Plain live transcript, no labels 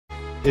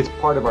It's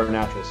part of our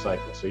natural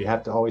cycle, so you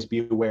have to always be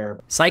aware.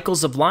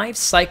 Cycles of life,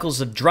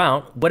 cycles of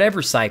drought,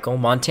 whatever cycle,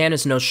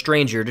 Montana's no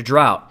stranger to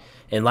drought.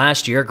 And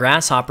last year,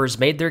 grasshoppers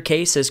made their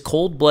case as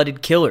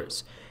cold-blooded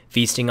killers,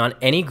 feasting on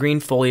any green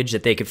foliage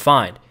that they could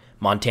find.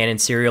 Montanan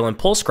cereal and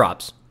pulse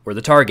crops were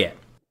the target.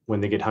 When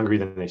they get hungry,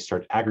 then they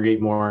start to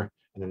aggregate more,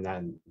 and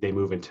then they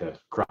move into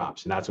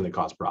crops, and that's when they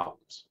cause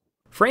problems.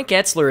 Frank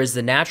Etzler is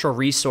the Natural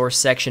Resource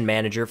Section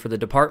Manager for the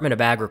Department of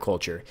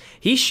Agriculture.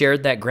 He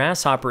shared that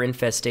grasshopper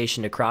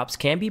infestation to crops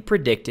can be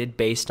predicted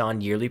based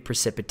on yearly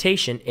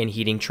precipitation and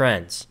heating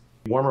trends.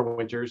 Warmer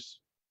winters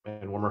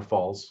and warmer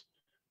falls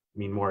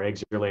mean more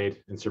eggs are laid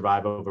and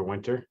survive over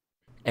winter.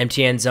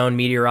 MTN's own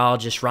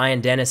meteorologist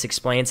Ryan Dennis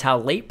explains how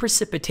late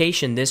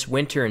precipitation this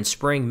winter and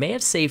spring may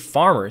have saved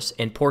farmers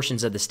in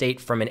portions of the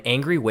state from an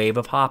angry wave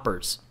of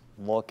hoppers.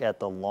 Look at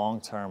the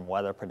long-term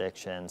weather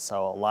predictions.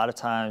 So a lot of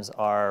times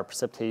our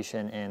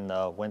precipitation in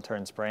the winter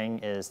and spring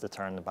is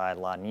determined by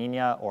La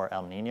Nina or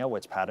El Nino,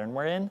 which pattern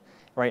we're in.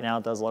 Right now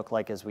it does look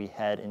like as we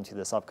head into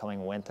this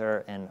upcoming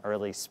winter and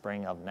early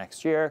spring of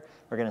next year,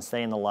 we're going to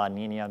stay in the La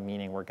Nina,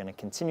 meaning we're going to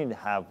continue to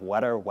have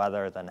wetter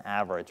weather than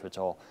average, which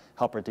will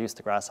help reduce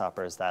the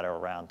grasshoppers that are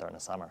around during the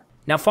summer.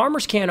 Now,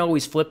 farmers can't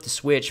always flip the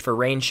switch for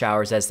rain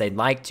showers as they'd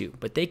like to,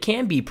 but they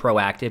can be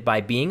proactive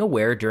by being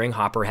aware during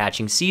hopper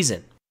hatching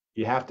season.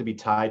 You have to be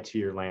tied to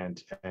your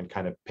land and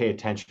kind of pay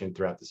attention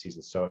throughout the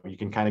season. So you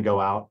can kind of go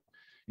out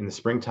in the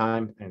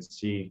springtime and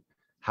see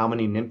how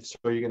many nymphs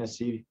are you going to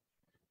see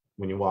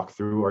when you walk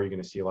through. Are you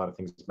going to see a lot of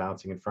things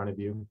bouncing in front of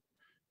you?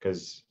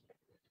 Because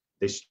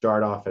they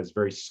start off as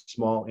very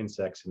small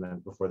insects, and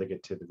then before they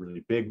get to the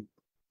really big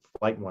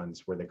flight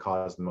ones where they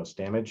cause the most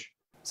damage.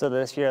 So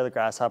this year, the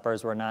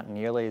grasshoppers were not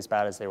nearly as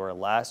bad as they were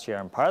last year.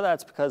 And part of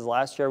that's because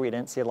last year we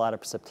didn't see a lot of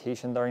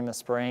precipitation during the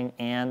spring,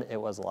 and it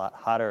was a lot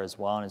hotter as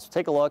well. And as we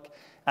take a look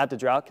at the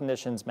drought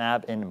conditions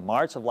map in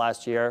March of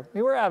last year,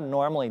 we were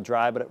abnormally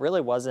dry, but it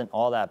really wasn't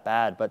all that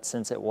bad. But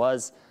since it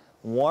was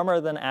warmer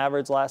than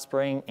average last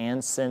spring,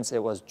 and since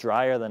it was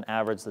drier than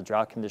average, the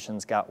drought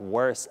conditions got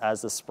worse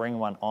as the spring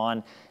went on.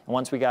 And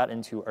once we got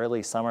into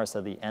early summer, so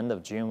the end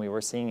of June, we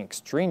were seeing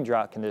extreme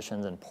drought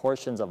conditions in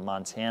portions of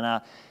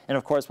Montana. And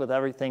of course, with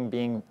everything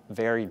being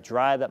very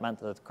dry, that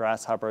meant that the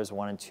grasshoppers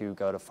wanted to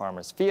go to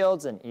farmers'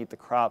 fields and eat the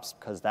crops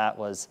because that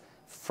was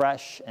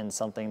fresh and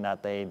something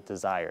that they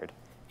desired.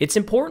 It's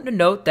important to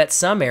note that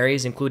some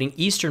areas, including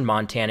eastern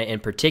Montana in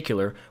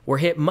particular, were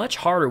hit much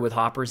harder with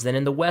hoppers than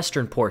in the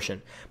western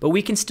portion, but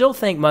we can still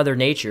thank Mother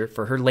Nature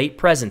for her late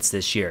presence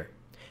this year.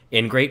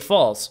 In Great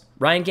Falls,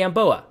 Ryan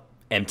Gamboa,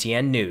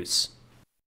 MTN News.